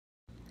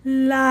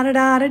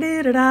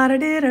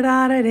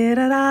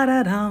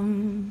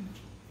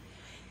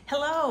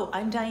Hello,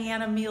 I'm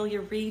Diane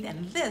Amelia Reed,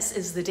 and this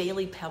is the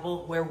Daily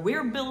Pebble, where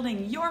we're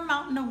building your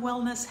mountain of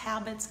wellness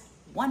habits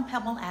one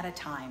pebble at a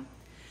time.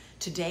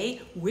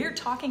 Today, we're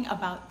talking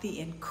about the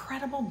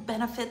incredible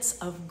benefits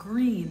of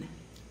green,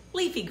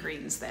 leafy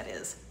greens that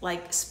is,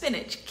 like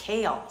spinach,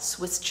 kale,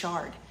 Swiss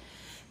chard.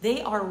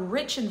 They are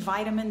rich in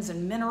vitamins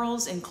and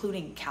minerals,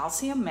 including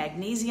calcium,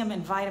 magnesium,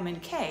 and vitamin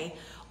K,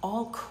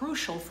 all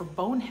crucial for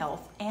bone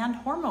health and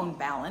hormone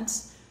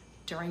balance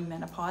during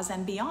menopause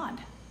and beyond.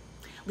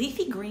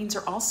 Leafy greens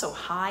are also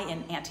high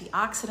in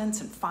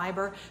antioxidants and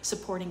fiber,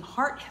 supporting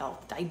heart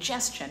health,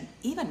 digestion,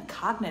 even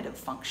cognitive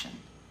function.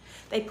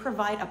 They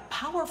provide a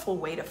powerful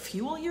way to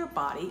fuel your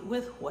body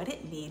with what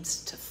it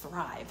needs to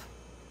thrive.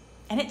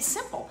 And it's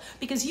simple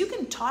because you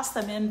can toss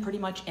them in pretty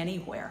much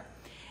anywhere.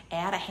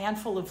 Add a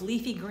handful of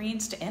leafy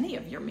greens to any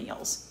of your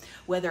meals.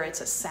 Whether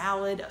it's a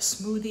salad, a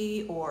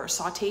smoothie, or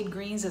sauteed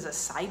greens as a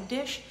side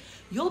dish,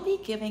 you'll be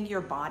giving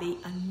your body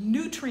a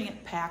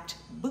nutrient-packed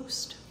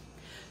boost.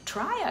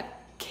 Try a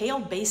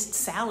kale-based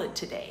salad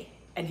today,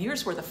 and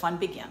here's where the fun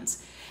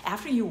begins.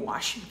 After you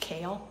wash your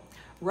kale,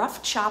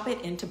 rough chop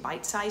it into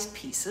bite-sized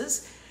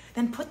pieces,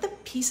 then put the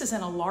pieces in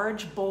a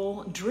large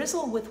bowl,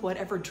 drizzle with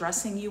whatever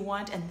dressing you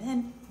want, and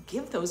then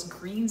give those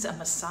greens a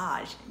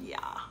massage. Yeah,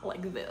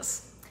 like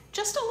this.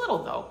 Just a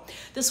little though.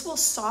 This will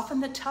soften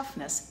the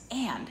toughness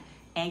and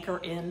anchor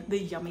in the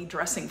yummy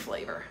dressing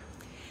flavor.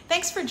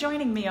 Thanks for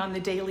joining me on the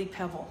Daily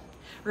Pebble.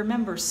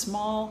 Remember,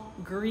 small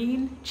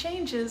green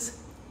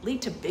changes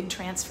lead to big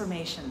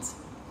transformations.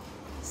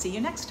 See you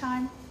next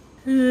time.